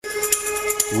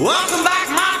Welcome back,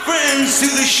 my friends, to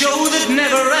the show that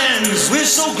never ends. We're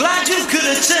so glad you could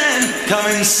attend. Come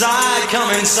inside,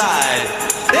 come inside.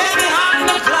 There behind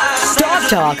the glass. Dog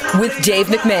Talk with Dave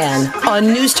McMahon on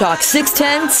News Talk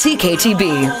 610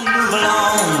 CKTB.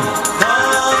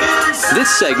 This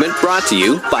segment brought to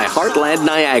you by Heartland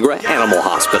Niagara Animal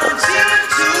Hospital.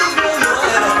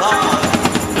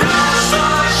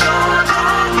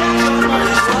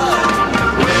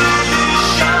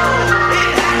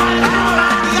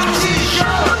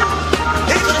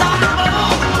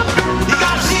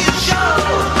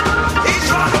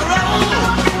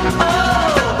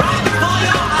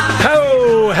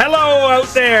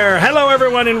 Hello,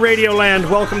 everyone in Radioland.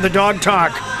 Welcome to Dog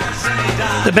Talk.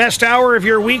 The best hour of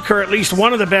your week, or at least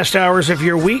one of the best hours of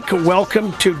your week.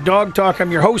 Welcome to Dog Talk.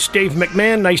 I'm your host, Dave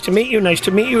McMahon. Nice to meet you. Nice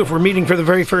to meet you if we're meeting for the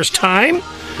very first time.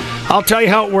 I'll tell you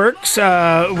how it works.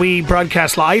 We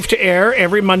broadcast live to air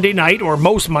every Monday night, or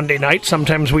most Monday nights.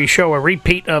 Sometimes we show a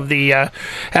repeat of the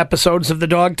episodes of the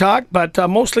Dog Talk, but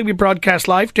mostly we broadcast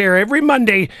live to air every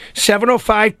Monday,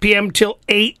 7:05 p.m. till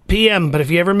 8 p.m. But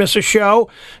if you ever miss a show,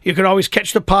 you can always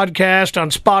catch the podcast on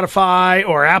Spotify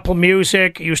or Apple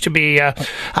Music. It used to be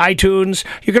iTunes.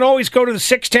 You can always go to the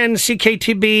 610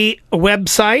 CKTB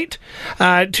website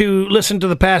to listen to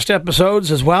the past episodes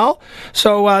as well.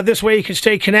 So this way you can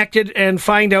stay connected and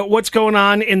find out what's going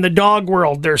on in the dog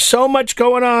world. There's so much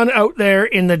going on out there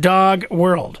in the dog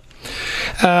world.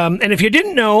 And if you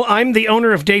didn't know, I'm the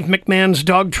owner of Dave McMahon's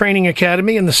Dog Training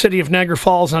Academy in the city of Niagara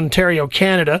Falls, Ontario,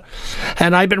 Canada.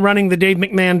 And I've been running the Dave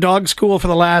McMahon Dog School for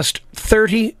the last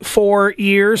 34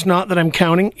 years. Not that I'm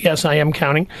counting. Yes, I am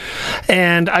counting.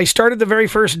 And I started the very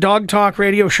first Dog Talk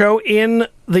radio show in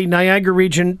the Niagara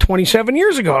region 27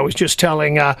 years ago. I was just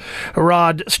telling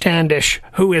Rod Standish,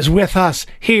 who is with us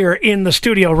here in the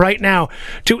studio right now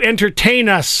to entertain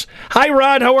us. Hi,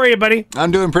 Rod. How are you, buddy?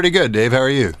 I'm doing pretty good, Dave. How are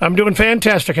you? I'm doing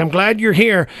fantastic. I'm glad you're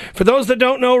here. For those that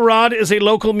don't know, Rod is a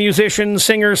local musician,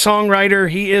 singer, songwriter.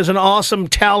 He is an awesome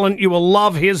talent. You will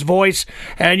love his voice,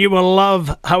 and you will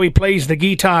love how he plays the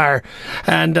guitar.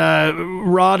 And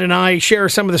Rod and I share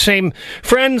some of the same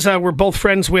friends. We're both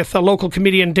friends with local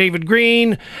comedian David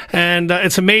Green. And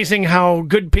it's amazing how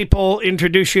good people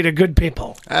introduce you to good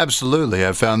people. Absolutely.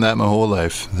 I've found that my whole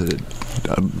life.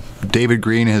 David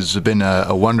Green has been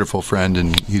a wonderful friend,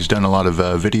 and he's done a lot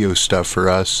of video stuff for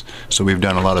us, so we've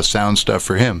done a lot of sound stuff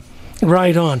for him.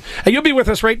 Right on. You'll be with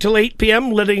us right till 8 p.m.,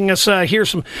 letting us hear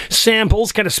some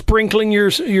samples, kind of sprinkling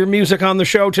your music on the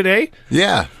show today.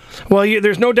 Yeah. Well,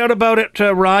 there's no doubt about it,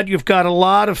 Rod. You've got a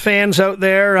lot of fans out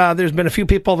there. There's been a few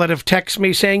people that have texted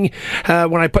me saying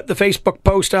when I put the Facebook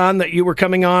post on that you were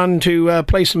coming on to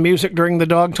play some music during the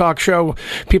Dog Talk show.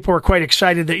 People were quite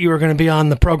excited that you were going to be on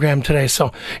the program today.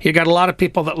 So you got a lot of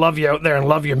people that love you out there and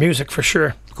love your music for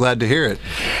sure. Glad to hear it.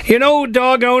 You know,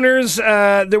 dog owners,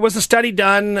 there was a study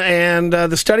done, and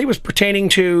the study was pertaining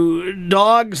to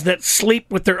dogs that sleep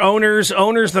with their owners,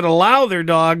 owners that allow their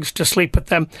dogs to sleep with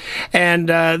them. And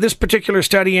this particular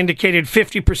study indicated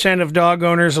 50% of dog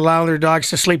owners allow their dogs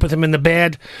to sleep with them in the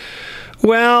bed.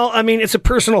 Well, I mean, it's a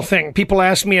personal thing. People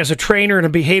ask me as a trainer and a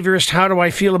behaviorist, how do I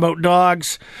feel about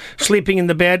dogs sleeping in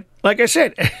the bed? Like I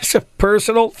said, it's a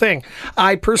personal thing.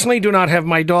 I personally do not have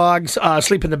my dogs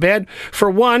sleep in the bed.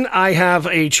 For one, I have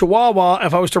a Chihuahua.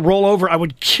 If I was to roll over, I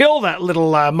would kill that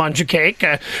little munja cake.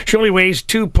 She only weighs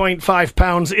 2.5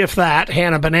 pounds, if that,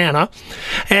 Hannah Banana.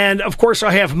 And, of course,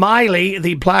 I have Miley,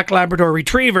 the Black Labrador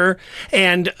Retriever,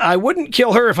 and I wouldn't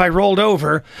kill her if I rolled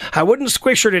over. I wouldn't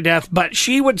squish her to death, but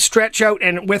she would stretch out,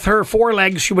 and with her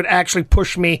forelegs, she would actually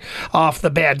push me off the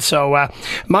bed. So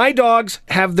my dogs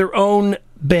have their own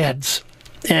beds.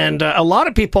 And a lot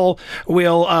of people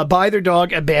will buy their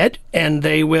dog a bed, and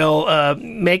they will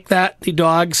make that the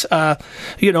dog's,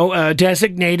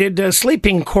 designated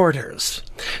sleeping quarters.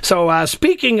 So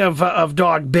speaking of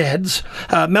dog beds,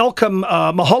 Malcolm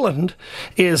Mulholland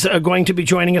is going to be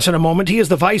joining us in a moment. He is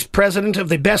the vice president of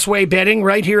the Best Way Bedding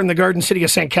right here in the Garden City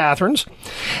of St. Catharines.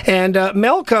 And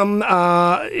Malcolm,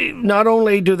 not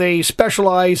only do they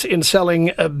specialize in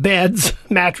selling beds,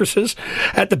 mattresses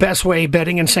at the Best Way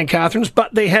Bedding in St. Catharines,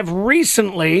 but they have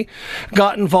recently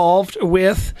got involved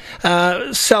with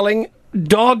selling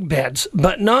dog beds,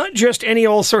 but not just any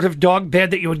old sort of dog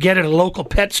bed that you would get at a local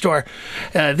pet store.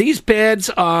 These beds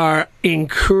are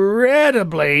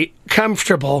incredibly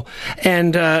comfortable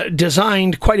and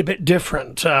designed quite a bit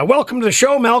different. Welcome to the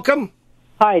show, Malcolm.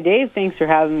 Hi, Dave. Thanks for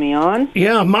having me on.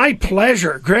 Yeah, my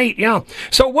pleasure. Great, yeah.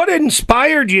 So what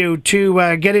inspired you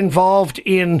to get involved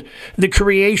in the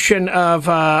creation of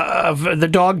the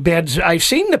dog beds? I've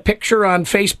seen the picture on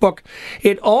Facebook.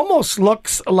 It almost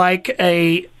looks like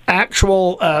a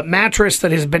actual mattress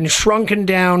that has been shrunken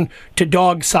down to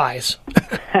dog size.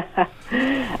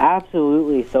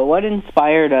 Absolutely. So what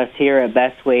inspired us here at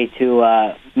Best Way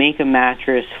to make a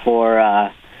mattress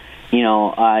for,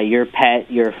 your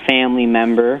pet, your family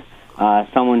member,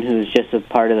 someone who's just as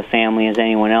part of the family as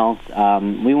anyone else?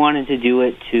 We wanted to do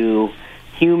it to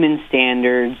human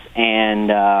standards and,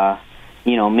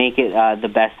 make it the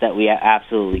best that we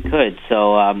absolutely could.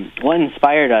 So what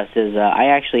inspired us is I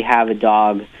actually have a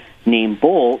dog named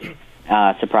Bolt.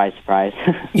 Surprise, surprise.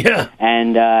 Yeah.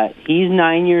 And he's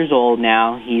 9 years old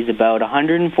now. He's about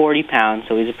 140 pounds,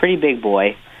 so he's a pretty big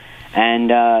boy. And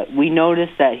we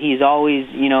noticed that he's always,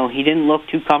 he didn't look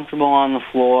too comfortable on the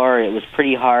floor. It was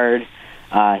pretty hard.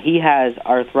 He has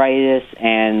arthritis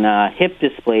and hip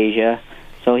dysplasia,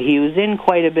 so he was in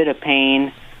quite a bit of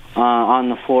pain on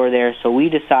the floor there. So we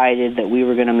decided that we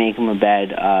were going to make him a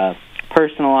bed,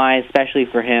 personalized, especially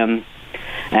for him.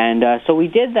 And so we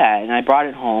did that, and I brought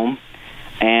it home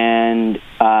and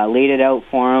laid it out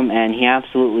for him, and he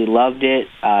absolutely loved it.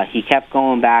 He kept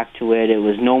going back to it. It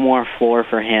was no more floor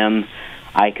for him.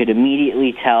 I could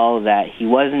immediately tell that he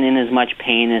wasn't in as much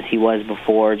pain as he was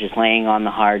before, just laying on the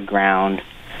hard ground.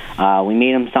 We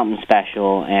made him something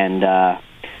special, and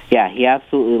he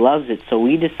absolutely loves it. So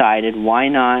we decided, why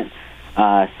not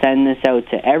send this out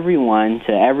to everyone,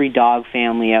 to every dog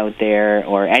family out there,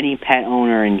 or any pet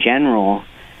owner in general,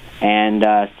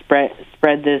 and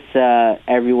spread this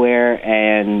everywhere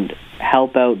and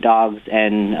help out dogs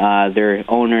and their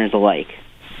owners alike.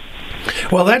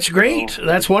 Well, that's great.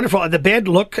 That's wonderful. The bed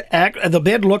looks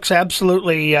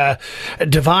absolutely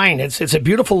divine. It's a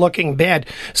beautiful looking bed.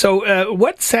 So,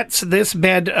 what sets this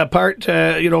bed apart,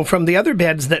 from the other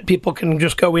beds that people can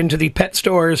just go into the pet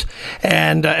stores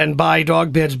and buy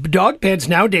dog beds? Dog beds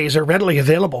nowadays are readily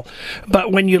available,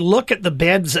 but when you look at the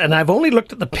beds, and I've only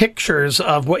looked at the pictures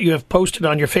of what you have posted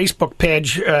on your Facebook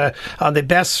page, on the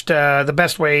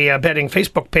Best Way Bedding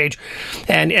Facebook page,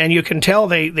 and you can tell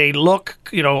they look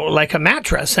like a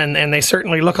mattress, and they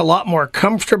certainly look a lot more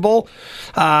comfortable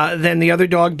than the other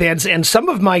dog beds. And some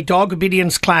of my dog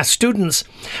obedience class students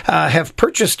have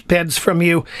purchased beds from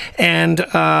you, and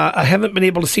I haven't been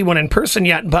able to see one in person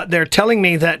yet, but they're telling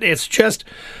me that it's just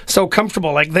so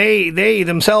comfortable. Like they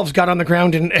themselves got on the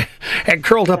ground and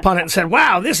curled up on it and said,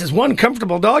 "Wow, this is one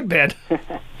comfortable dog bed."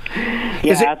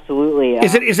 Absolutely.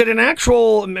 Is it an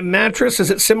actual mattress? Is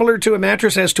it similar to a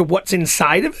mattress as to what's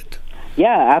inside of it?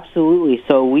 Yeah, absolutely.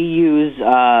 So we use,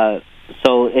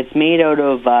 so it's made out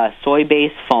of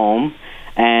soy-based foam,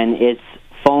 and it's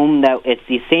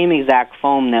the same exact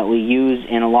foam that we use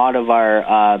in a lot of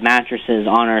our mattresses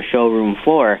on our showroom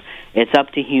floor. It's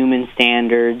up to human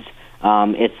standards.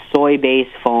 It's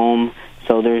soy-based foam,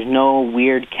 so there's no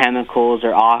weird chemicals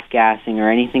or off-gassing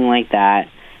or anything like that.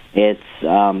 It's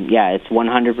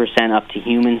 100% up to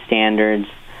human standards.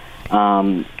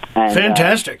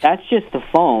 Fantastic. That's just the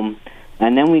foam.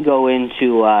 And then we go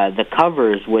into the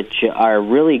covers, which are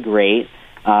really great.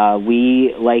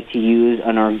 We like to use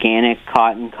an organic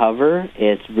cotton cover.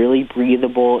 It's really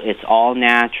breathable. It's all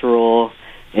natural.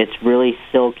 It's really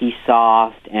silky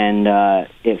soft, and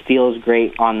it feels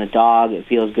great on the dog. It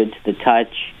feels good to the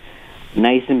touch.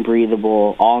 Nice and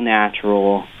breathable, all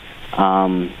natural.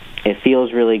 It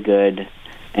feels really good.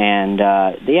 And,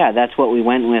 that's what we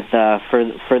went with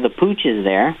for the pooches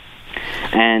there.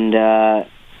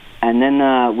 And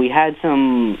then we had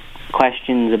some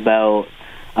questions about,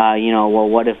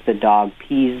 what if the dog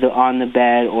pees on the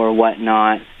bed or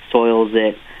whatnot, soils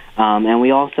it? And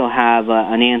we also have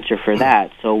an answer for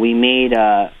that. So we made,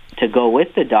 to go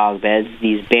with the dog beds,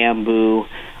 these bamboo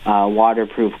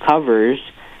waterproof covers,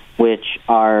 which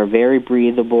are very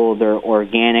breathable. They're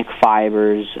organic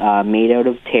fibers made out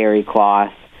of terry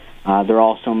cloth. They're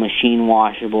also machine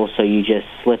washable, so you just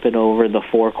slip it over the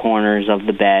four corners of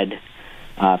the bed.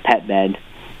 Pet bed,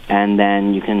 and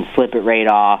then you can slip it right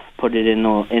off, put it in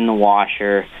the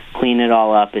washer, clean it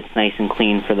all up. It's nice and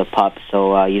clean for the pup,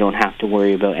 so you don't have to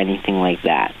worry about anything like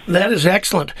that. That is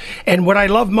excellent. And what I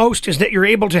love most is that you're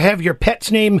able to have your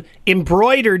pet's name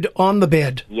embroidered on the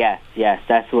bed. Yes,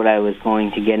 that's what I was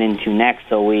going to get into next.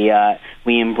 So we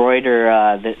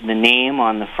embroider the name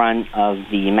on the front of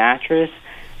the mattress,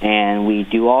 and we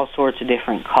do all sorts of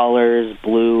different colors: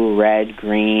 blue, red,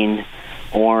 green,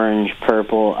 orange,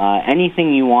 purple,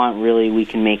 anything you want, really, we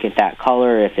can make it that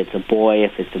color. If it's a boy,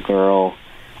 if it's a girl,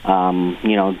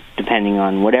 depending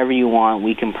on whatever you want,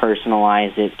 we can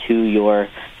personalize it to your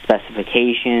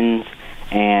specifications,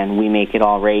 and we make it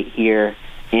all right here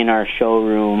in our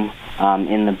showroom.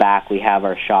 In the back, we have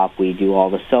our shop. We do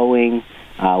all the sewing.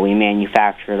 We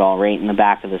manufacture it all right in the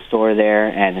back of the store there,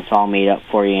 and it's all made up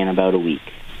for you in about a week.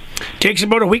 Takes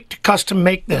about a week to custom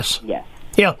make this. Yes.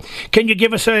 Yeah. Can you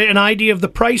give us an idea of the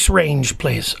price range,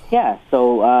 please? Yeah,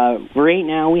 so right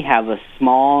now we have a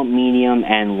small, medium,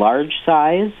 and large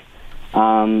size.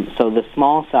 So the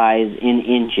small size in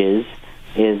inches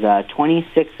is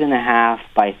 26.5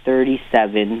 by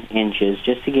 37 inches,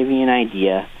 just to give you an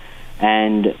idea.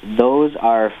 And those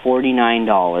are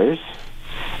 $49,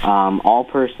 all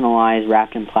personalized,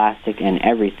 wrapped in plastic and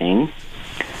everything.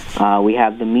 We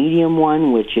have the medium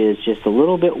one, which is just a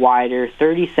little bit wider,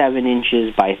 37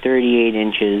 inches by 38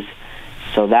 inches.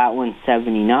 So that one's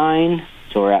 $79.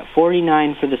 So we're at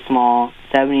 $49 for the small,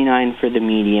 $79 for the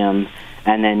medium,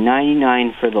 and then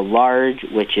 $99 for the large,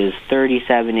 which is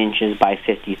 37 inches by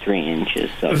 53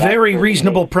 inches. So very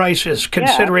reasonable prices,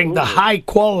 considering the high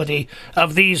quality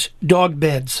of these dog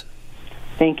beds.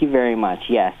 Thank you very much.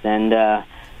 Yes,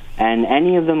 and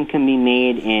any of them can be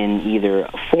made in either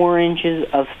 4 inches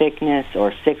of thickness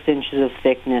or 6 inches of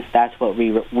thickness. That's what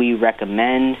we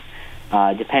recommend,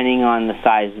 depending on the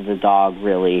size of the dog,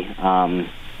 really,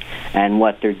 and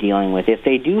what they're dealing with. If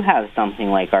they do have something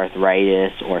like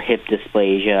arthritis or hip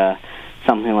dysplasia,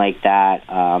 something like that,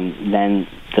 then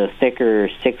the thicker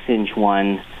 6-inch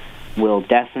one will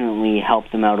definitely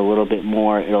help them out a little bit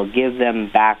more. It'll give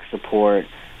them back support,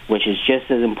 which is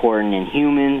just as important in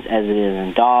humans as it is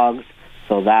in dogs.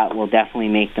 So that will definitely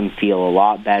make them feel a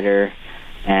lot better.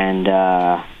 And,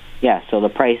 so the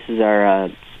prices are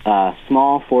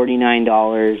small,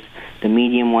 $49, the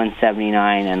medium one,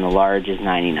 $79, and the large is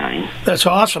 $99. That's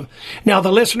awesome. Now,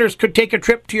 the listeners could take a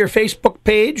trip to your Facebook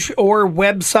page or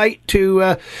website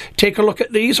to take a look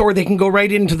at these, or they can go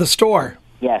right into the store.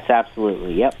 Yes,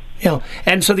 absolutely, yep. Yeah,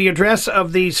 and so the address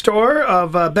of the store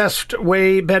of Best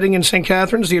Way Bedding in St.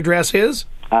 Catharines, the address is?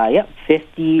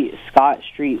 50 Scott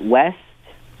Street West.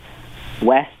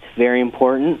 West, very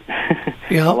important.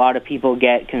 Yeah. A lot of people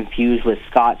get confused with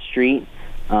Scott Street.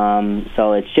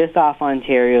 So it's just off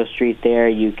Ontario Street there.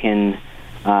 You can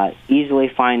easily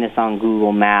find us on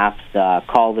Google Maps,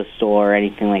 call the store,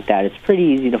 anything like that. It's pretty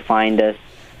easy to find us,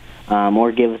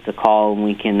 or give us a call and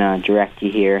we can direct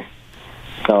you here.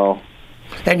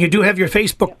 And you do have your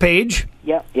Facebook page?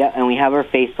 Yep, and we have our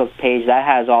Facebook page. That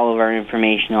has all of our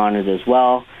information on it as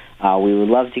well. We would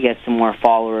love to get some more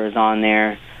followers on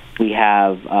there.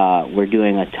 We're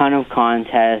doing a ton of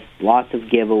contests, lots of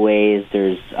giveaways.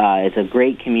 It's a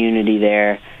great community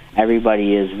there.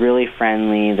 Everybody is really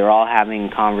friendly. They're all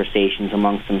having conversations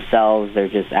amongst themselves. They're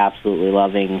just absolutely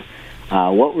loving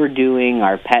what we're doing,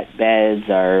 our pet beds,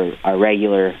 our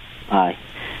regular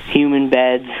human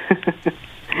beds.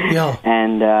 Yeah.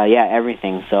 And,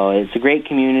 everything. So it's a great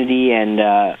community, and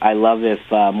I love if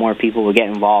more people would get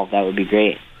involved. That would be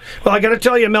great. Well, I got to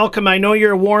tell you, Malcolm, I know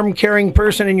you're a warm, caring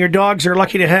person, and your dogs are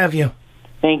lucky to have you.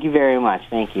 Thank you very much.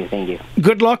 Thank you.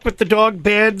 Good luck with the dog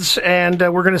beds, and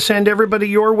we're going to send everybody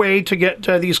your way to get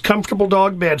these comfortable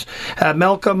dog beds.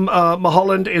 Malcolm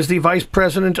Mulholland is the Vice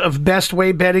President of Best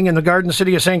Way Bedding in the Garden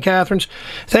City of St. Catharines.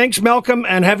 Thanks, Malcolm,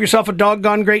 and have yourself a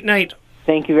doggone great night.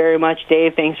 Thank you very much,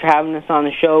 Dave. Thanks for having us on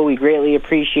the show. We greatly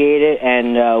appreciate it,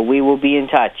 and we will be in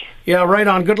touch. Yeah, right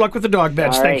on. Good luck with the dog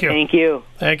beds. All right, thank you. Thank you.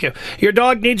 Thank you. Your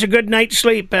dog needs a good night's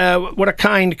sleep. What a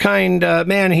kind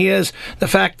man he is. The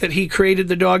fact that he created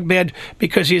the dog bed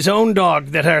because his own dog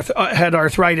that had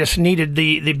arthritis needed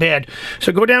the bed.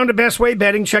 So go down to Best Way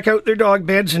Bedding, check out their dog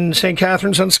beds in St.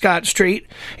 Catharines on Scott Street.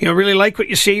 You'll really like what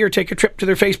you see, or take a trip to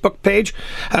their Facebook page.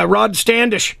 Rod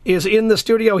Standish is in the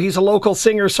studio. He's a local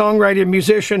singer, songwriter,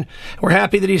 musician. We're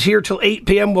happy that he's here till 8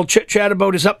 p.m. We'll chit-chat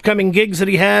about his upcoming gigs that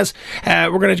he has.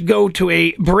 We're going to go to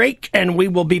a break, and we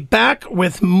will be back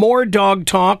with more dog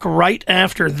talk right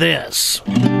after this.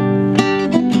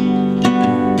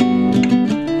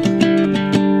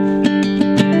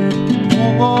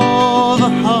 Oh, the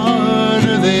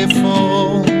harder they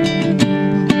fall, the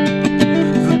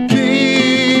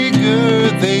bigger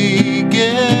they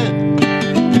get.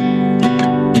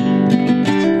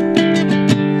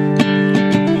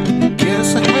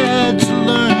 Guess I had to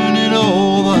learn it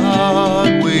all the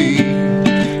hard way,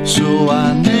 so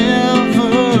I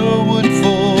never would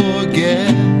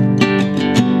forget.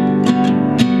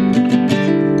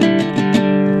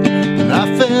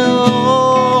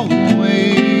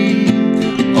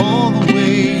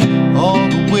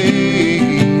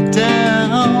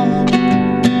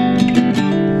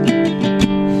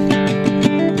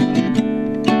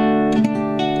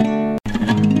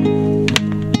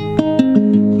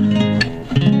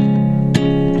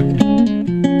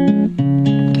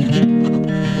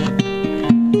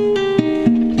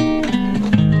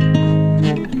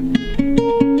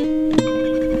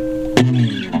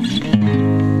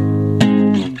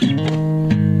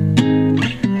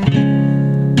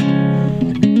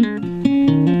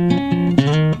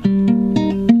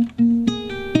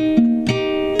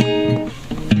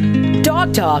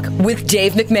 Talk with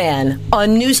Dave McMahon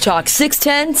on News Talk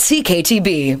 610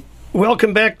 CKTB.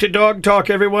 Welcome back to Dog Talk,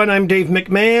 everyone. I'm Dave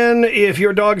McMahon. If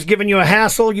your dog's giving you a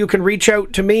hassle, you can reach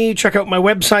out to me. Check out my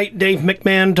website,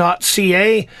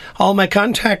 davemcmahon.ca. All my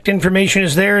contact information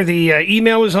is there. The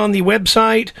email is on the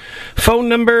website, phone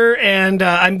number, and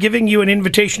I'm giving you an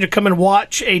invitation to come and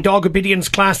watch a dog obedience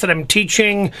class that I'm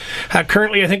teaching.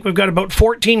 Currently, I think we've got about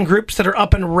 14 groups that are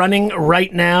up and running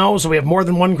right now, so we have more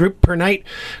than one group per night.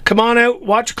 Come on out,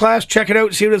 watch a class, check it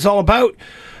out, see what it's all about.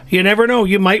 You never know.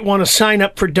 You might want to sign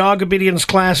up for dog obedience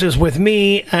classes with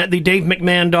me at the Dave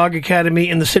McMahon Dog Academy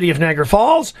in the city of Niagara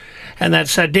Falls. And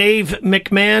that's Dave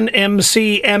McMahon,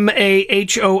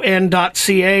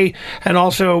 McMahon.ca. And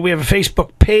also we have a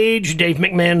Facebook page, Dave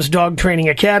McMahon's Dog Training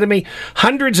Academy.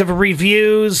 Hundreds of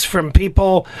reviews from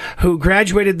people who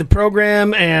graduated the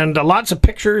program and lots of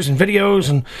pictures and videos.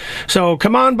 And so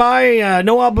come on by,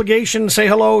 no obligation, say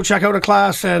hello, check out a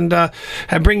class, and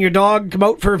bring your dog, come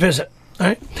out for a visit. All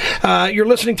right. You're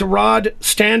listening to Rod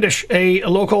Standish, a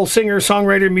local singer,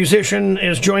 songwriter, musician,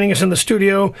 is joining us in the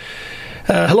studio.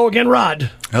 Hello again, Rod.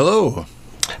 Hello.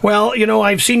 Well, you know,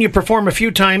 I've seen you perform a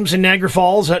few times in Niagara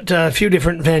Falls at a few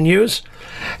different venues.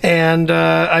 And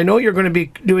I know you're going to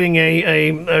be doing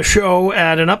a show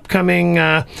at an upcoming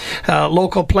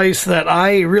local place that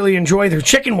I really enjoy. They're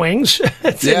chicken wings.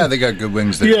 They got good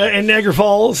wings there. Yeah, in Niagara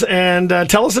Falls. And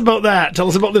tell us about that. Tell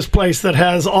us about this place that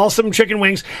has awesome chicken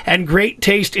wings and great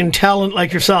taste and talent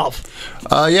like yourself.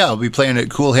 I'll be playing at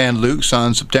Cool Hand Luke's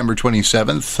on September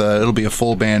 27th. It'll be a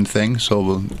full band thing.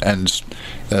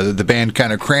 The band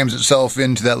kind of crams itself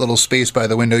into that little space by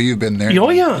the window. You've been there. Oh,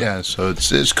 yeah. Yeah, so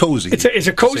it's cozy. It's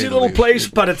a cozy little place,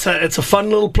 but it's a fun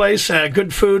little place.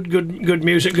 Good food, good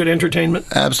music, good entertainment.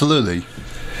 Absolutely.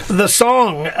 The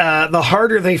song, The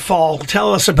Harder They Fall,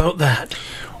 tell us about that.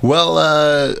 Well,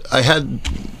 I had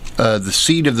the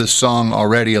seed of this song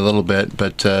already a little bit,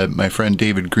 but my friend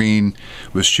David Green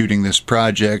was shooting this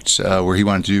project where he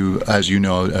wanted to do, as you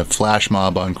know, a flash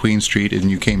mob on Queen Street, and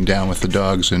you came down with the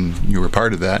dogs, and you were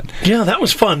part of that. Yeah, that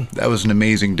was fun. That was an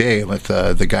amazing day with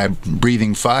the guy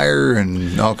breathing fire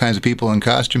and all kinds of people in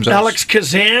costumes. Alex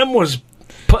Kazam was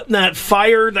putting that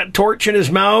torch in his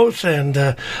mouth,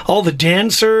 and all the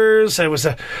dancers. It was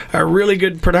a really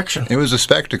good production. It was a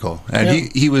spectacle. And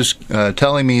he was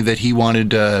telling me that he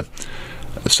wanted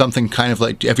something kind of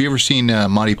like, have you ever seen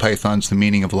Monty Python's The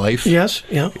Meaning of Life? Yes,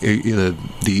 yeah.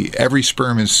 The Every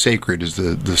Sperm is Sacred is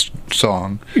the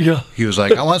song. Yeah. He was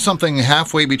like, I want something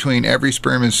halfway between Every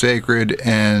Sperm is Sacred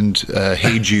and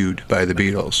Hey Jude by the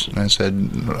Beatles. And I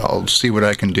said, I'll see what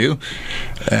I can do.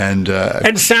 And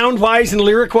sound-wise and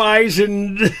lyric-wise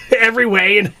and every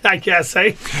way, and I guess,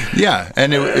 eh? Yeah,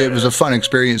 and it was a fun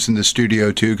experience in the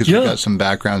studio, too, because we got some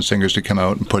background singers to come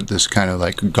out and put this kind of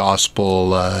like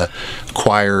gospel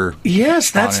choir.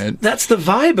 Yes, that's the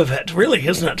vibe of it, really,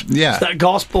 isn't it? Yeah. It's that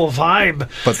gospel vibe.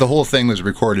 But the whole thing was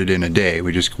recorded in a day.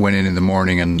 We just went in the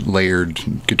morning and layered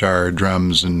guitar,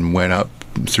 drums, and went up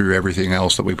through everything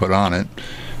else that we put on it.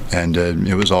 And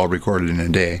it was all recorded in a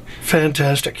day.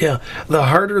 Fantastic, yeah. The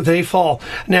Harder They Fall.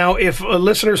 Now, if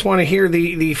listeners want to hear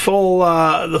the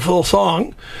full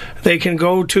song, they can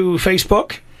go to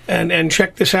Facebook and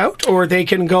check this out, or they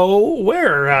can go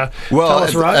where? Well, tell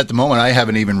us, Rod. At the moment, I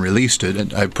haven't even released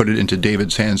it. I put it into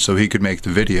David's hands so he could make the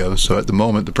video. So at the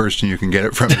moment, the person you can get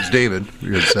it from is David.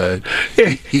 Because,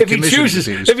 if he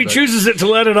chooses it to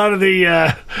let it out of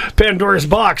the Pandora's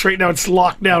box, right now it's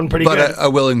locked down pretty good. But I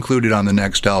will include it on the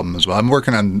next album as well. I'm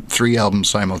working on 3 albums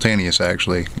simultaneous,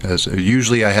 actually. As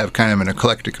usually I have kind of an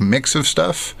eclectic mix of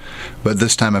stuff, but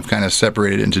this time I've kind of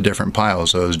separated it into different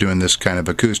piles. So I was doing this kind of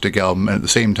acoustic album, and at the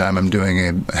same time I'm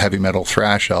doing a heavy metal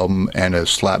thrash album and a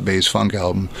slap bass funk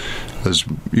album, because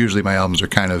usually my albums are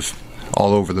kind of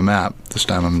all over the map. This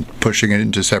time I'm pushing it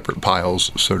into separate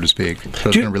piles, so to speak. So I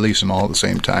was going to release them all at the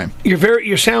same time. You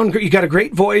got a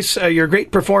great voice, you're a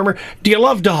great performer. Do you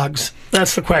love dogs?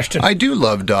 That's the question. I do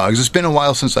love dogs. It's been a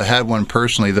while since I had one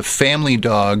personally. The family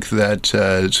dog that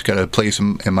it's got a place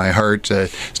in my heart,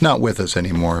 it's not with us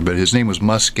anymore, but his name was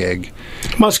Muskeg.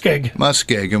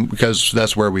 Muskeg, and because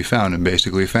that's where we found him,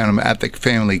 basically. We found him at the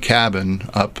family cabin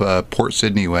up Port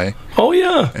Sydney way. Oh,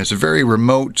 yeah. And it's a very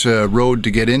remote road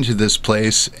to get into this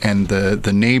place, and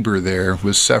the neighbor there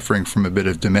was suffering from a bit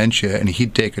of dementia, and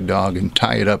he'd take a dog and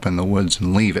tie it up in the woods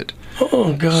and leave it.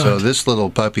 Oh, God. So this little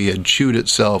puppy had chewed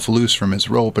itself loose from its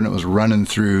rope, and it was running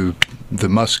through the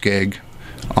muskeg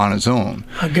on its own.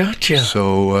 I gotcha.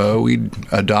 So we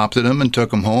adopted him and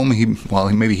took him home.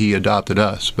 Maybe he adopted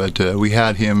us, but we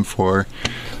had him for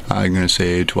I'm going to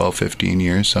say 12, 15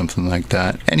 years, something like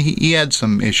that. And he had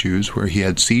some issues where he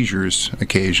had seizures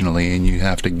occasionally, and you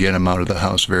have to get him out of the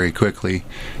house very quickly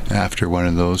after one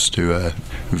of those to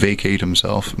vacate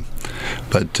himself.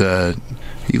 But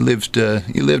he lived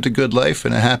a good life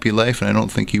and a happy life, and I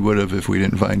don't think he would have if we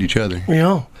didn't find each other.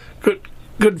 Yeah,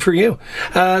 good for you.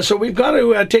 So we've got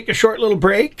to take a short little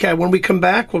break. When we come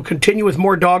back, we'll continue with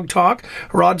more dog talk.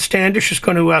 Rod Standish is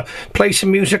going to play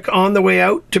some music on the way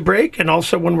out to break, and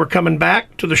also when we're coming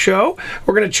back to the show,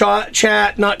 we're going to we're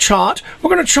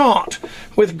going to chat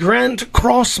with Grant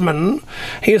Crossman.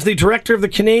 He is the director of the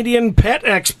Canadian Pet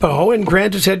Expo, and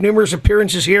Grant has had numerous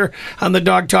appearances here on the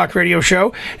Dog Talk radio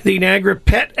show. The Niagara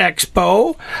Pet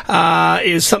Expo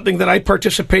is something that I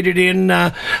participated in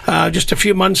just a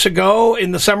few months ago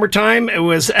in the summertime. It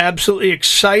was absolutely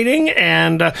exciting,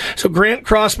 and so Grant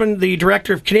Crossman, the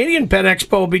director of Canadian Pet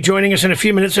Expo, will be joining us in a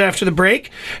few minutes after the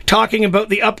break, talking about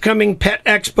the upcoming Pet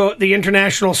Expo at the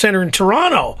International Centre in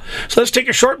Toronto. So let's take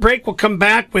a short break. We'll come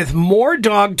back with more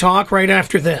Dog Talk right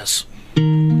after this.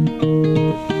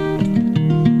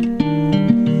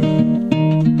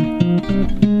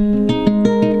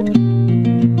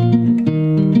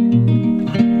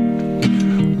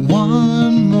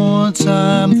 One more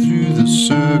time through the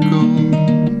circle,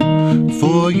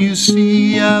 for you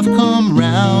see I've come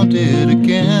round it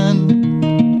again.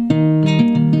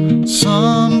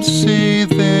 Some say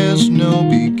there's no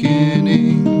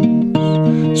beginning,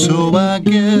 so I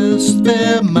guess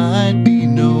there might be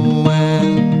no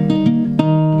end.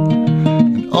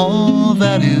 And all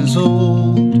that is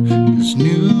old is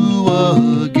new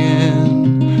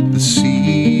again. The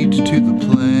seed to the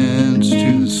plants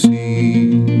to the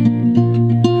seed.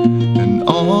 And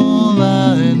all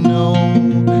I know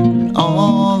and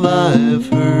all I've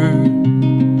heard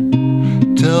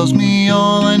tells me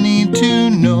all I need to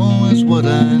know is what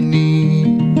I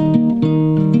need.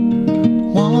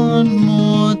 One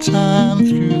more time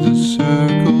through the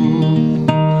circle,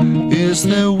 is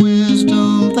there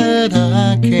wisdom that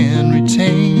I can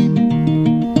retain?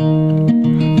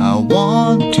 I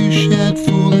want to shed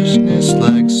foolishness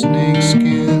like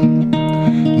snakeskin,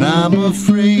 and I'm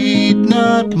afraid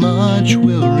not much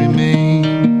will remain.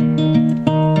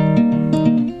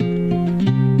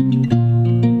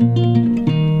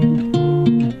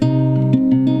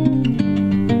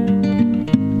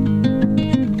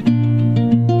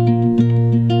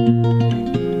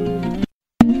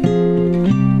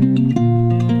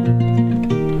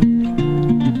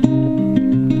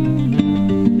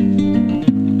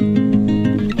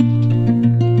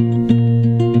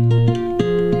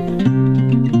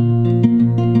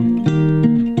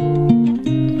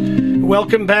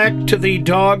 Welcome back to the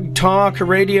Dog Talk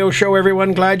radio show,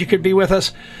 everyone. Glad you could be with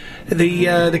us.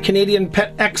 The Canadian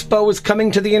Pet Expo is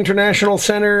coming to the International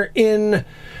Centre in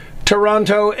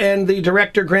Toronto, and the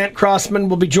director, Grant Crossman,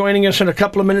 will be joining us in a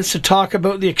couple of minutes to talk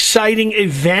about the exciting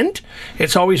event.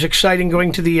 It's always exciting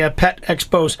going to the pet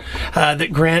expos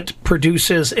that Grant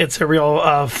produces. It's a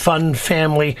real fun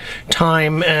family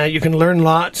time. You can learn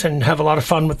lots and have a lot of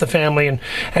fun with the family and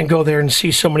go there and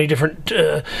see so many different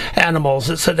animals.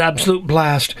 It's an absolute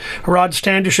blast. Rod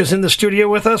Standish is in the studio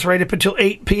with us right up until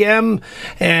 8 p.m.,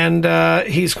 and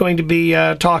he's going to be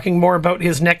talking more about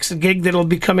his next gig that'll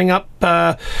be coming up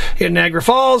in Niagara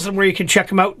Falls, and where you can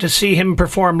check him out to see him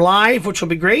perform live, which will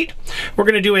be great. We're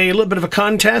going to do a little bit of a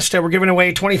contest. We're giving away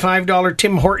a $25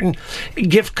 Tim Horton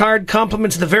gift card.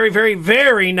 Compliments the very, very,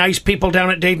 very nice people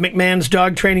down at Dave McMahon's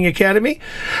Dog Training Academy.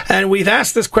 And we've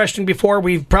asked this question before.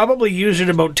 We've probably used it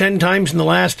about 10 times in the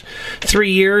last 3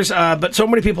 years, but so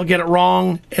many people get it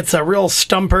wrong. It's a real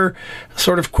stumper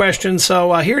sort of question.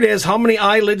 So here it is. How many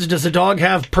eyelids does a dog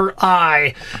have per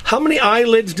eye? How many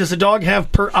eyelids does a dog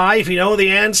have per eye? If you know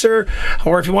the answer,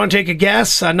 or if you want to take a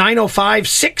guess,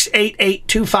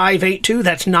 905-688-2582.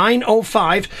 That's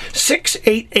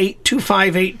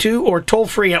 905-688-2582, or toll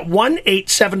free at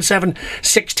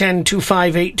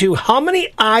 1-877-610-2582. How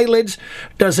many eyelids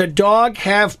does a dog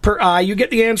have per eye? You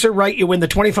get the answer right, you win the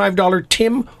 $25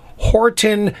 Tim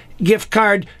Horton gift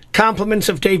card. Compliments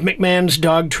of Dave McMahon's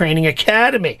Dog Training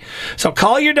Academy. So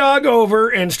call your dog over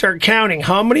and start counting.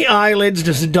 How many eyelids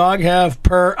does a dog have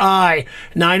per eye?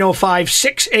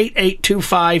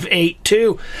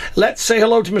 905-688-2582. Let's say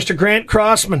hello to Mr. Grant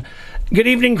Crossman. Good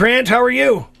evening, Grant. How are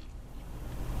you?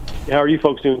 How are you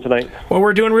folks doing tonight? Well,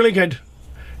 we're doing really good.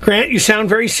 Grant, you sound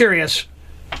very serious.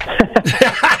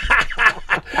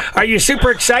 Are you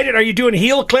super excited? Are you doing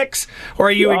heel clicks, or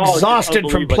are you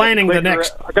exhausted from planning the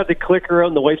next? I got the clicker out,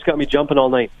 and the wife's got me jumping all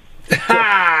night.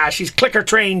 Ha! She's clicker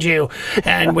trained you.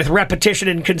 And with repetition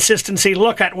and consistency,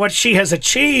 look at what she has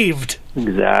achieved.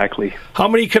 Exactly. How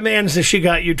many commands has she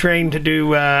got you trained to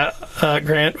do,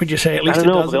 Grant? Would you say at least I don't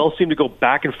know. a dozen? They all seem to go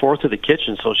back and forth to the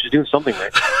kitchen, so she's doing something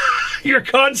right. You're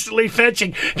constantly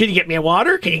fetching. Can you get me a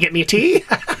water? Can you get me a tea?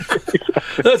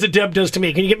 That's what Deb does to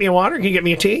me. Can you get me a water? Can you get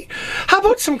me a tea? How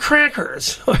about some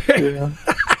crackers? Yeah.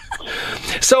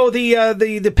 So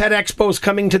the Pet Expo's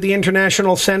coming to the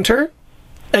International Center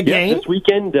again? Yeah, this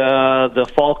weekend,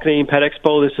 the Fall Canadian Pet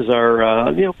Expo. This is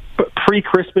our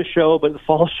pre-Christmas show, but the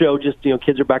fall show, just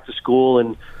kids are back to school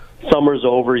and summer's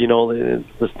over.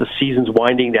 The season's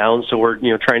winding down, so we're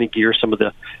trying to gear some of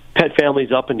the pet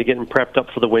families up into getting prepped up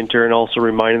for the winter, and also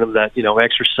reminding them that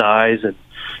exercise and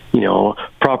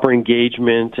proper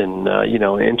engagement and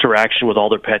interaction with all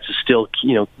their pets is still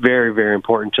very, very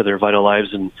important to their vital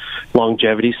lives and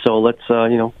longevity. So let's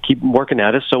keep working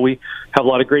at it. So we have a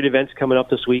lot of great events coming up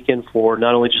this weekend for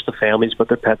not only just the families but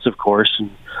their pets, of course, and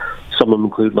some of them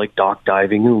include like dock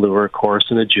diving and lure course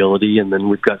and agility, and then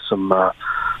we've got some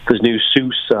this new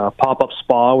Seuss pop-up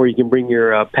spa where you can bring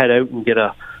your pet out and get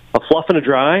a fluff and a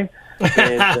dry.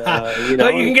 And, you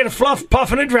can get a fluff,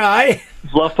 puff, and a dry.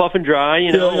 Fluff, puff, and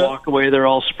dry, walk away. They're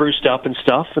all spruced up and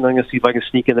stuff, and I'm going to see if I can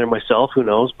sneak in there myself. Who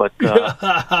knows? But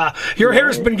your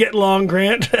hair's been getting long,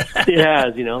 Grant. It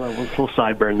has, that little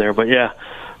sideburn there. But, yeah.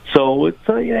 So, it's,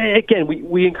 again,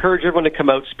 we encourage everyone to come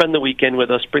out, spend the weekend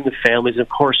with us, bring the families, and, of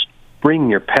course,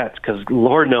 bring your pets, because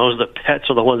Lord knows the pets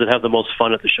are the ones that have the most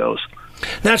fun at the shows.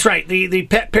 That's right. The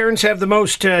pet parents have the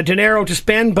most dinero to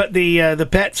spend, but the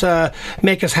pets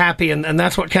make us happy, and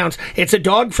that's what counts. It's a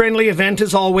dog-friendly event,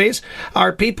 as always.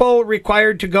 Are people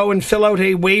required to go and fill out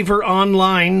a waiver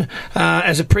online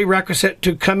as a prerequisite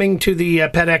to coming to the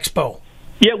Pet Expo?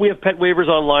 Yeah, we have pet waivers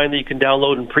online that you can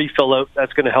download and pre-fill out.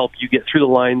 That's going to help you get through the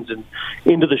lines and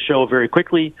into the show very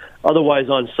quickly. Otherwise,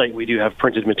 on site, we do have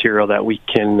printed material that we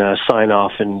can sign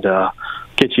off and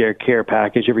get you a care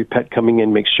package. Every pet coming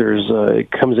in makes sure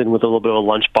it comes in with a little bit of a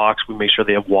lunch box. We make sure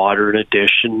they have water and a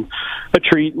dish and a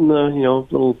treat and a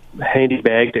little handy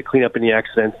bag to clean up any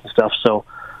accidents and stuff. So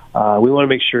we want to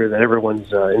make sure that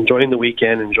everyone's enjoying the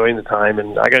weekend, enjoying the time.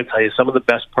 And I got to tell you, some of the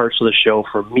best parts of the show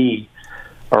for me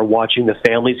are watching the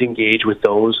families engage with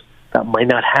those that might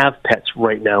not have pets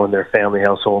right now in their family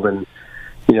household. And,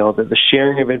 the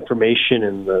sharing of information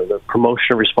and the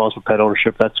promotion of responsible pet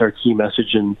ownership, that's our key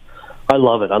message. And I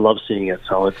love it. I love seeing it.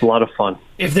 So it's a lot of fun.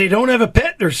 If they don't have a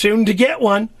pet, they're soon to get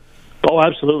one. Oh,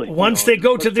 absolutely. Once they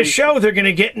go to the show, they're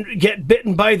going to get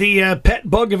bitten by the pet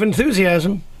bug of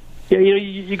enthusiasm. Yeah,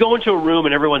 you go into a room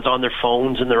and everyone's on their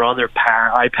phones and they're on their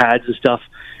iPads and stuff.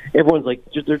 Everyone's like,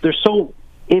 they're so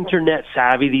internet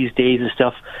savvy these days and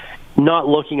stuff, not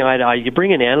looking eye to eye. You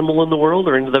bring an animal in the world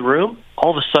or into the room,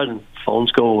 all of a sudden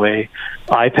phones go away,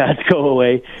 iPads go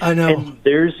away. I know. And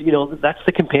there's, that's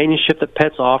the companionship that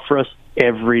pets offer us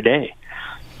every day.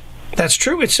 That's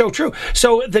true. It's so true.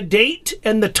 So the date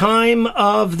and the time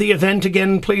of the event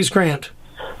again, please, Grant.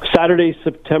 Saturday,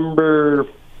 September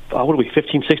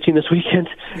 15, 16 this weekend,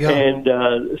 yeah.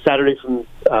 And Saturday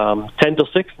from 10 till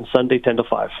 6 and Sunday 10 till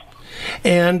 5.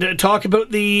 And talk about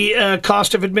the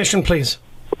cost of admission, please.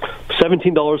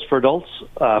 $17 for adults,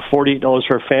 $48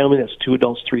 for a family. That's 2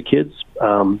 adults, 3 kids.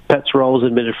 Pets are always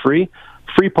admitted free.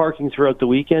 Free parking throughout the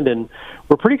weekend. And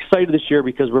we're pretty excited this year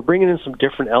because we're bringing in some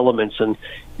different elements. And,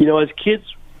 as kids,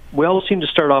 we all seem to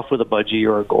start off with a budgie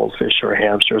or a goldfish or a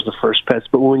hamster as the first pets.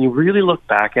 But when you really look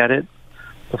back at it,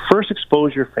 the first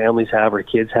exposure families have or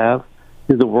kids have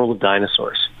is the world of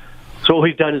dinosaurs. So what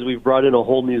we've done is we've brought in a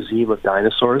whole museum of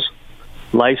dinosaurs,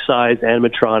 life-size,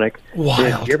 animatronic.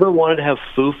 Wild. If you ever wanted to have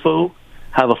Fufu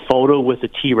have a photo with a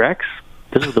T-Rex,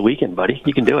 this is the weekend, buddy.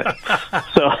 You can do it.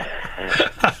 So,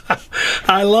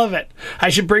 I love it. I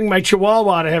should bring my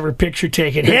Chihuahua to have her picture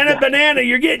taken. Hannah Banana,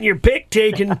 you're getting your pic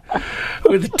taken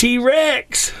with a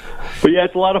T-Rex. But yeah,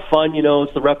 it's a lot of fun.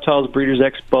 It's the Reptiles Breeders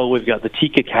Expo. We've got the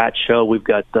Tika Cat Show. We've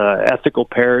got the Ethical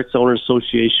Parrots Owners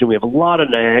Association. We have a lot of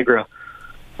Niagara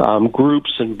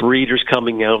groups and breeders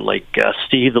coming out, like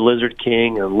Steve the Lizard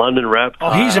King and London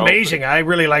Reptiles. Oh, he's amazing. I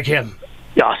really like him.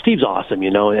 Yeah, Steve's awesome,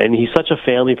 and he's such a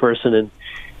family person, and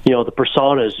the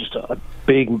persona is just a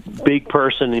big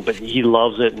person, but he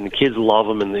loves it, and the kids love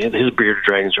him, and his bearded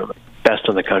dragons are the best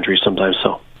in the country sometimes.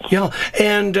 So yeah,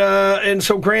 and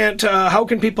so Grant, how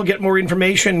can people get more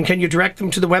information? Can you direct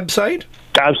them to the website?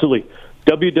 Absolutely,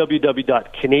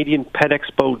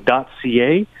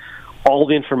 www.canadianpetexpo.ca. All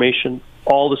the information,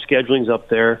 all the scheduling's up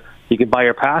there. You can buy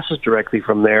your passes directly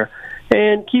from there.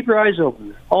 And keep your eyes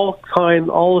open. All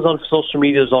is on social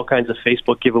media. There's all kinds of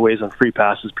Facebook giveaways on free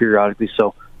passes periodically.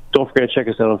 So don't forget to check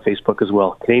us out on Facebook as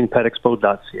well,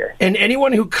 CanadianPetExpo.ca. And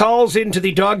anyone who calls into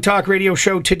the Dog Talk radio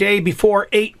show today before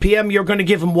 8 p.m., you're going to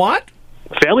give them what?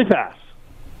 Family Pass.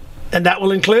 And that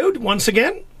will include, once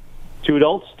again? 2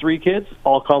 adults, 3 kids,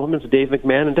 all compliments of Dave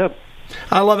McMahon and Deb.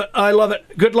 I love it. I love it.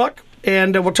 Good luck,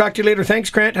 and we'll talk to you later. Thanks,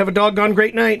 Grant. Have a doggone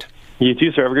great night. You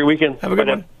too, sir. Have a great weekend. Have a good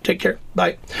one. Take care.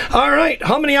 Bye. All right.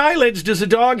 How many eyelids does a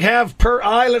dog have per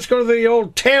eye? Let's go to the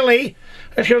old telly.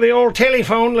 Let's go to the old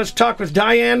telephone. Let's talk with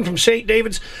Diane from St.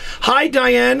 David's. Hi,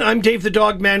 Diane. I'm Dave the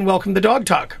Dog Man. Welcome to Dog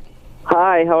Talk.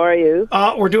 Hi, how are you?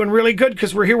 We're doing really good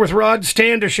because we're here with Rod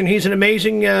Standish, and he's an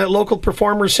amazing local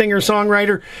performer, singer,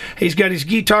 songwriter. He's got his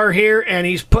guitar here, and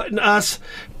he's putting us,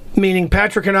 meaning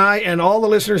Patrick and I, and all the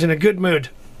listeners in a good mood.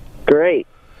 Great.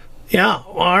 Yeah,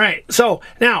 all right. So,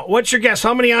 now, what's your guess?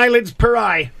 How many eyelids per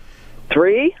eye?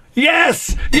 3?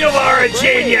 Yes! You are a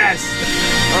genius!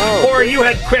 Oh. Or you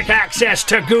had quick access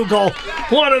to Google.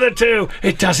 One of the two.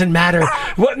 It doesn't matter.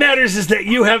 What matters is that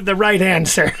you have the right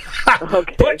answer.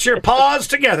 Okay. Put your paws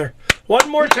together. One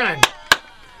more time.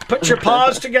 Put your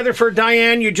paws together for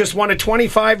Diane. You just won a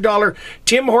 $25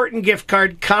 Tim Horton gift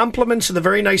card. Compliments of the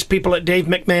very nice people at Dave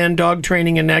McMahon Dog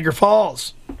Training in Niagara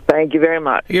Falls. Thank you very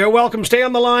much. You're welcome. Stay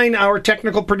on the line. Our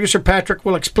technical producer, Patrick,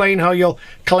 will explain how you'll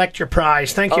collect your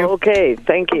prize. Thank you. Okay,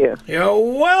 thank you. You're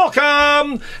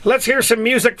welcome. Let's hear some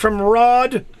music from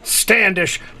Rod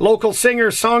Standish, local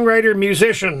singer, songwriter,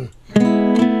 musician.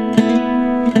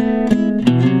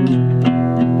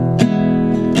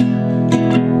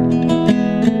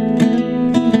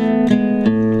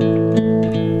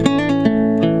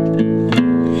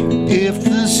 If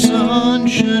the sun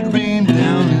should rain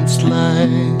down its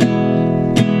light,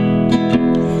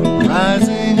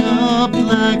 rising up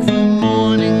like the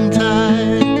morning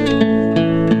tide,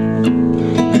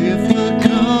 if the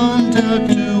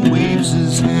conductor waves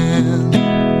his hand,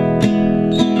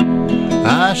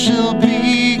 I shall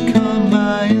become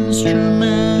my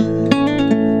instrument.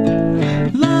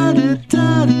 La da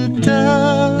da da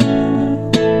da,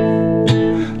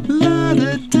 la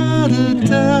da da da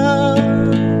da.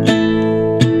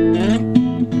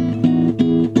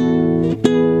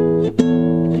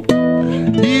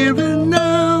 Here and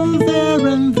now, there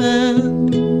and then,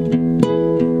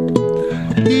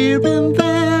 here and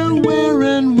there, where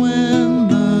and when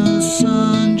the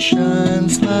sun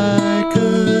shines like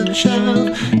a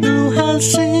child who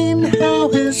has seen how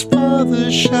his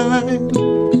father shines,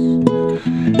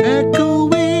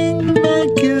 echoing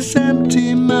back his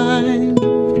empty mind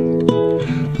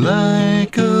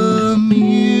like a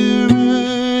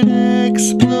mirrored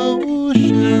explosion.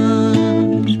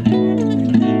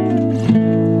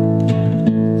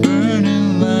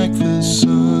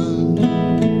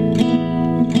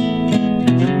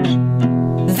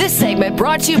 This segment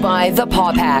brought to you by The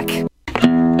Paw Pack.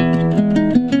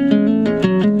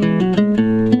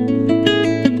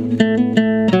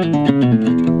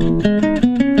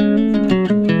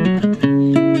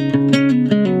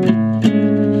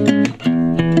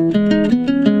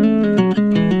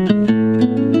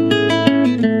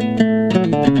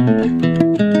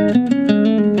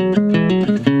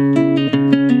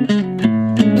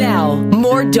 Now,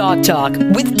 more Dog Talk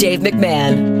with Dave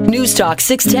McMahon. News Talk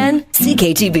 610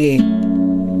 CKTB.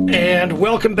 And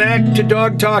welcome back to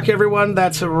Dog Talk, everyone.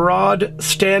 That's Rod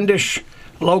Standish,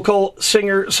 local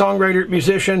singer, songwriter,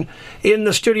 musician, in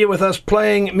the studio with us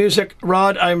playing music.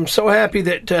 Rod, I'm so happy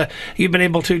that you've been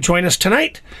able to join us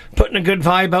tonight, putting a good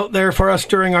vibe out there for us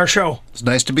during our show. It's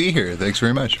nice to be here. Thanks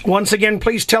very much. Once again,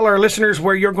 please tell our listeners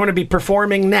where you're going to be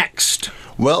performing next.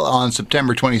 Well, on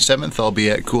September 27th, I'll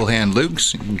be at Cool Hand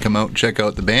Luke's. You can come out and check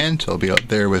out the band. I'll be out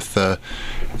there with,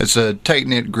 it's a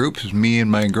tight-knit group. It's me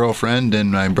and my girlfriend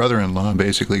and my brother-in-law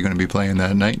basically going to be playing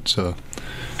that night. So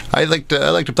I like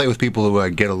to play with people who I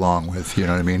get along with, you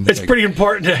know what I mean? It's pretty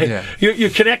important. Yeah. You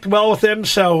connect well with them,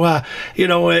 so,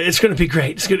 it's going to be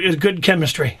great. It's good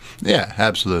chemistry. Yeah,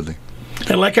 absolutely.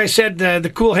 And like I said,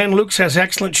 the Cool Hand Luke's has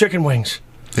excellent chicken wings.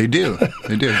 They do.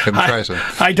 They do. Come try some.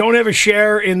 I don't have a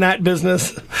share in that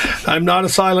business. I'm not a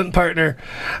silent partner.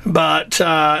 But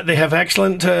they have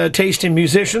excellent taste in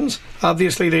musicians.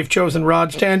 Obviously, they've chosen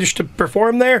Rod Standish to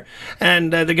perform there.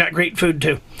 And they got great food,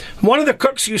 too. One of the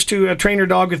cooks used to train her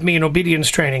dog with me in obedience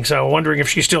training, so wondering if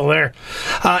she's still there.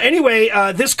 Anyway,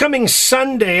 this coming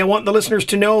Sunday, I want the listeners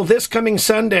to know, this coming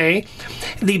Sunday,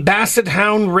 the Basset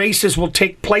Hound races will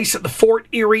take place at the Fort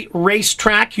Erie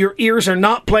Racetrack. Your ears are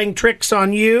not playing tricks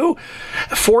on you. you.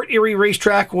 Fort Erie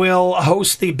Racetrack will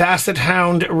host the Basset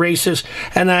Hound races,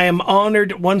 and I am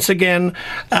honored once again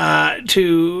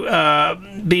to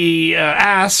be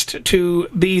asked to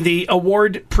be the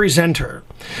award presenter.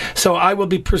 So I will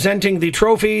be presenting the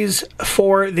trophies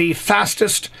for the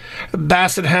fastest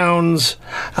Basset Hounds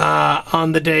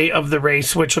on the day of the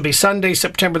race, which will be Sunday,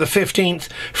 September the 15th.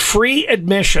 Free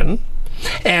admission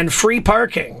and free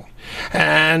parking.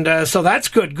 And so that's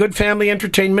good. Good family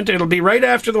entertainment. It'll be right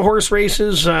after the horse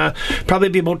races. Probably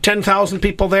be about 10,000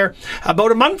 people there.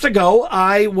 About a month ago,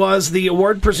 I was the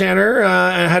award presenter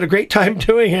and had a great time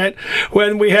doing it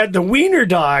when we had the Wiener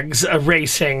Dogs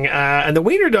racing. And the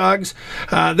Wiener Dogs,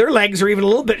 their legs are even a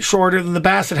little bit shorter than the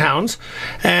Basset Hounds.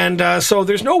 And so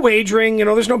there's no wagering,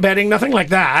 there's no betting, nothing like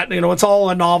that. It's all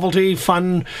a novelty,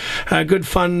 fun, good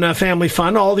fun, family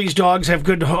fun. All these dogs have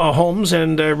good homes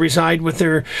and reside with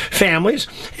their families,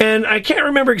 and I can't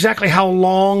remember exactly how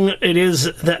long it is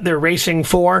that they're racing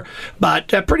for, but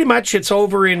pretty much it's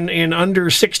over in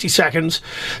under 60 seconds.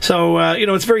 So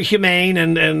it's very humane,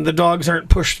 and the dogs aren't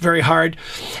pushed very hard.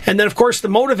 And then of course the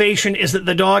motivation is that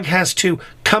the dog has to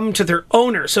come to their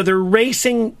owner, so they're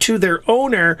racing to their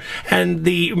owner, and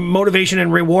the motivation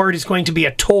and reward is going to be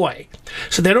a toy.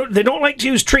 So they don't like to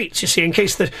use treats, you see, in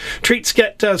case the treats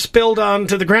get spilled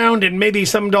onto the ground, and maybe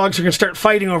some dogs are going to start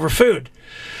fighting over food.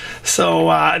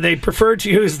 So they prefer to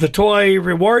use the toy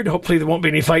reward. Hopefully there won't be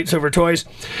any fights over toys.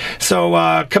 So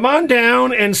come on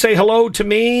down and say hello to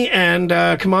me, and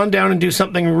come on down and do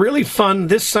something really fun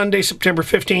this Sunday, September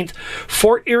 15th,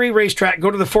 Fort Erie Racetrack.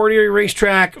 Go to the Fort Erie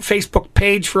Racetrack Facebook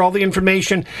page for all the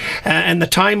information, and the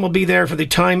time will be there for the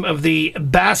time of the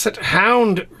Basset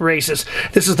Hound races.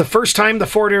 This is the first time the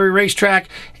Fort Erie Racetrack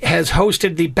has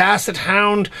hosted the Basset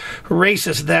Hound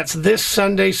races. That's this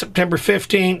Sunday, September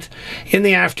 15th in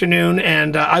the afternoon.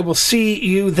 And I will see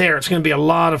you there. It's going to be a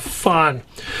lot of fun.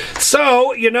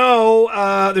 So,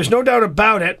 there's no doubt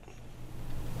about it.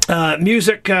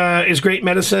 Music is great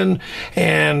medicine,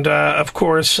 and of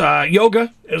course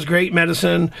yoga is great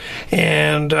medicine,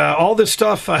 and all this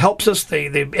stuff helps us.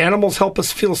 The animals help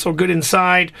us feel so good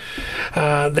inside.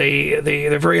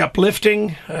 They're very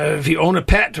uplifting. If you own a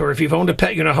pet, or if you've owned a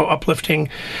pet, you know how uplifting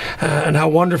and how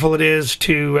wonderful it is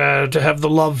to have the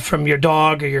love from your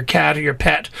dog or your cat or your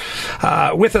pet.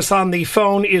 With us on the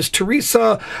phone is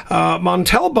Teresa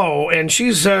Montalbo, and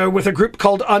she's with a group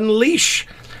called Unleash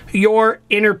Your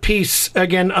Inner Peace.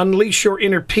 Again, Unleash Your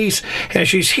Inner Peace. And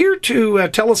she's here to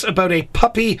tell us about a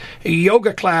puppy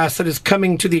yoga class that is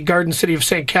coming to the Garden City of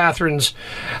St. Catharines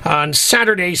on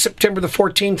Saturday, September the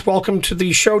 14th. Welcome to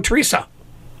the show, Teresa.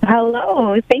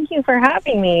 Hello. Thank you for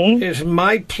having me. It's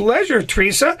my pleasure,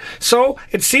 Teresa. So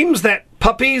it seems that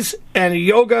puppies and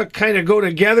yoga kind of go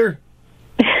together.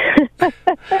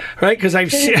 Right, because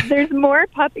there's more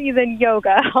puppy than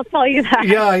yoga. I'll tell you that.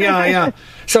 Yeah.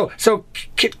 So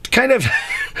kind of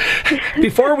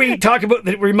before we talk about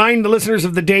remind the listeners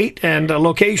of the date and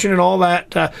location and all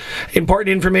that important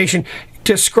information.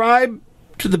 Describe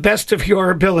to the best of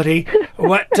your ability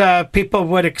what people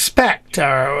would expect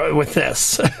with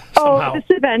this. Somehow. This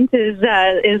event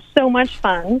is so much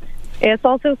fun. It's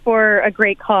also for a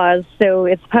great cause. So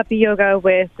it's puppy yoga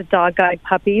with the dog guide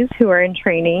puppies who are in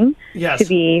training to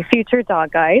be future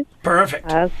dog guides. Perfect.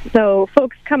 So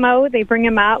folks come out, they bring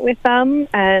a mat with them,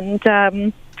 and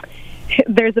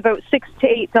there's about 6 to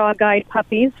 8 dog guide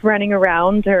puppies running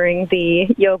around during the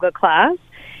yoga class.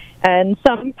 And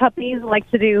some puppies like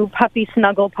to do puppy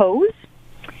snuggle pose.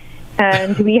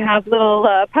 And we have little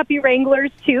puppy wranglers,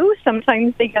 too.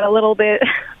 Sometimes they get a little bit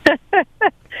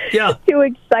too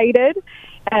excited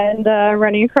and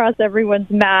running across everyone's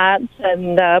mats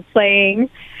and playing.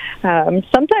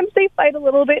 Sometimes they fight a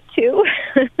little bit, too.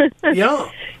 So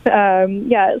they can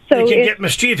get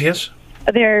mischievous.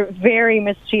 They're very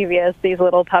mischievous, these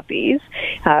little puppies.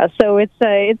 So it's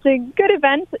a good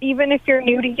event, even if you're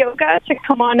new to yoga, to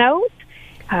come on out.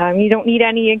 You don't need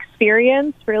any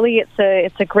experience, really.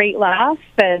 It's a great laugh,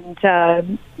 and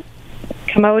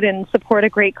come out and support a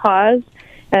great cause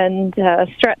and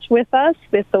stretch with us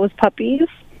with those puppies.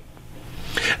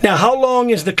 Now, how long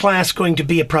is the class going to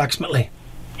be approximately?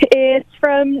 It's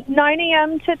from 9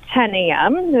 a.m. to 10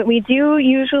 a.m. We do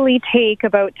usually take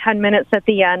about 10 minutes at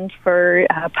the end for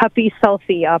puppy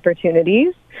selfie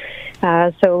opportunities.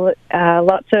 So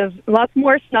lots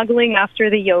more snuggling after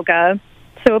the yoga.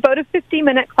 So about a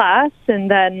 50-minute class,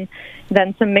 and then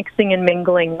some mixing and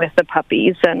mingling with the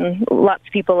puppies, and lots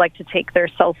of people like to take their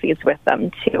selfies with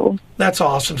them too. That's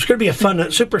awesome. It's going to be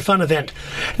a super fun event.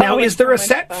 Now, is there a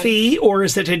set fee, or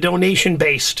is it a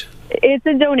donation-based? It's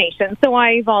a donation, so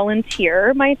I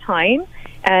volunteer my time,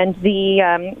 And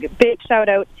the big shout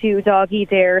out to Doggy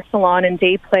Dare Salon and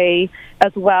Day Play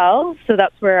as well. So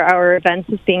that's where our event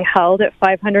is being held at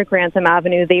 500 Grantham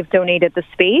Avenue. They've donated the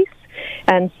space.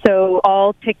 And so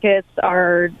all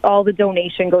the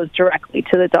donation goes directly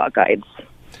to the dog guides.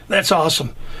 That's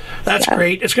awesome. That's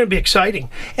great. It's going to be exciting.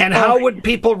 And how would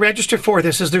people register for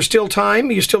this? Is there still time?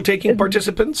 Are you still taking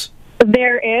participants?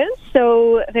 There is.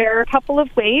 So there are a couple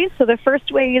of ways. So the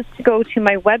first way is to go to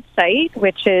my website,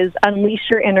 which is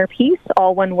unleashyourinnerpeace,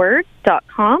 all one word,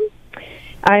 .com.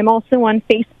 I'm also on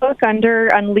Facebook under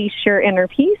Unleash Your Inner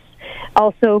Peace.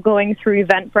 Also going through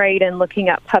Eventbrite and looking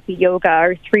at puppy yoga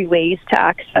are 3 ways to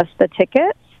access the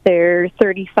tickets. They're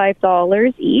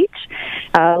 $35 each.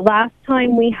 Last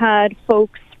time we had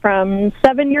folks from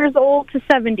 7 years old to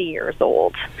 70 years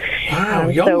old. Wow,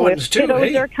 young so ones if too,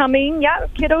 kiddos are coming,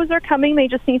 kiddos are coming. They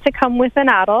just need to come with an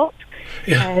adult.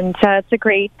 Yeah. And it's a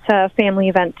great family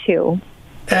event too.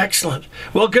 Excellent.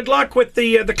 Well, good luck with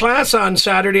the class on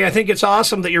Saturday. I think it's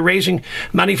awesome that you're raising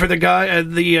money for the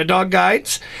dog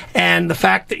guides, and the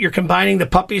fact that you're combining the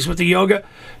puppies with the yoga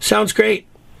sounds great.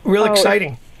 Real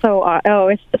exciting.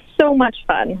 It's just so much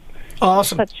fun.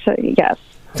 Awesome. Yes.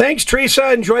 Thanks,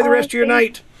 Teresa. Enjoy the rest of your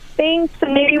night. Thanks,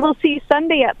 and maybe we'll see you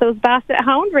Sunday at those Basset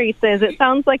Hound races. It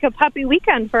sounds like a puppy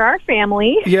weekend for our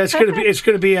family. Yeah, it's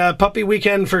gonna be a puppy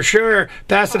weekend for sure.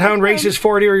 Basset Hound races,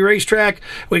 Fort Erie Racetrack.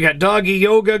 We got doggy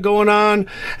yoga going on,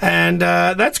 and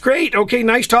that's great. Okay,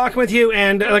 nice talking with you,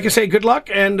 and like I say, good luck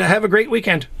and have a great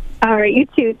weekend. All right, you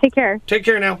too. Take care. Take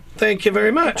care now. Thank you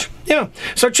very much. Yeah.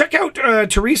 So check out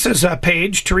Teresa's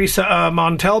page, Teresa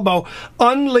Montalbo,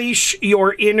 Unleash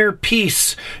Your Inner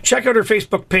Peace. Check out her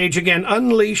Facebook page again,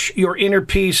 Unleash Your Inner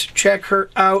Peace. Check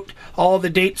her out. All the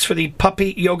dates for the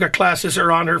puppy yoga classes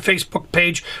are on her Facebook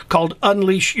page called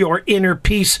Unleash Your Inner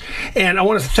Peace. And I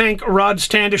want to thank Rod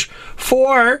Standish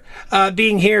for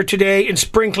being here today and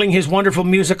sprinkling his wonderful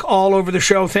music all over the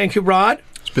show. Thank you, Rod.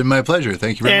 It's been my pleasure.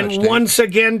 Thank you very much, Dave. And once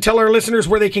again, tell our listeners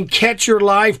where they can catch your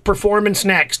live performance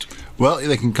next. Well,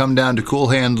 they can come down to Cool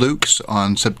Hand Luke's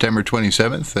on September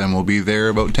 27th, and we'll be there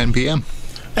about 10 p.m.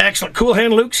 Excellent. Cool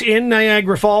Hand Luke's in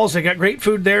Niagara Falls. They got great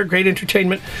food there, great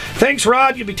entertainment. Thanks,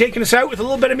 Rod. You'll be taking us out with a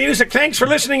little bit of music. Thanks for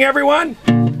listening, everyone.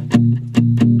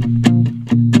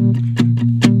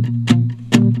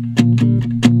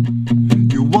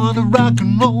 You want to rock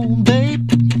and roll, babe,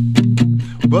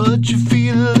 but you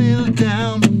feel a little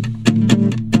down.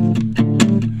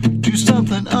 Do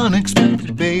something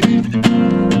unexpected, baby,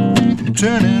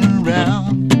 turn it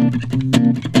around.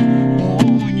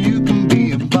 Oh, you can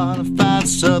be a bona fide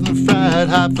southern fried,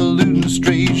 highfalutin,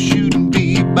 straight shooting,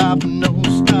 bebopping, no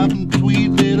stopping, sweet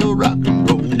little rock and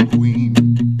roll queen.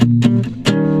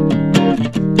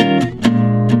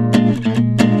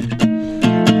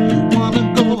 You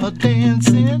wanna go out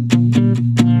dancing,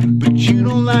 but you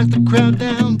don't like the crowd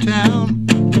downtown.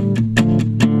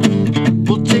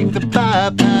 We'll take the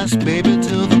bypass, baby,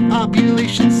 till the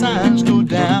population signs go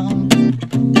down.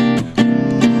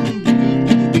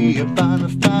 Be a bona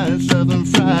fide southern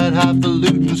fried,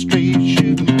 highfalutin, straight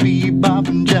shooting,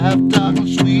 bebopping, jive talking,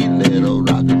 sweet little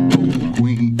rock and roll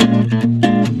queen.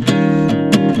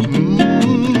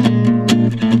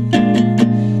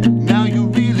 Now you're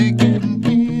really getting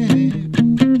it.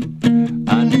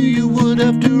 I knew you would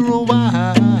after a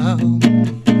while.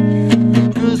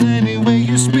 'Cause anyway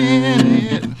you spin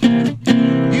it,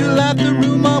 you light the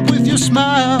room up with your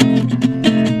smile.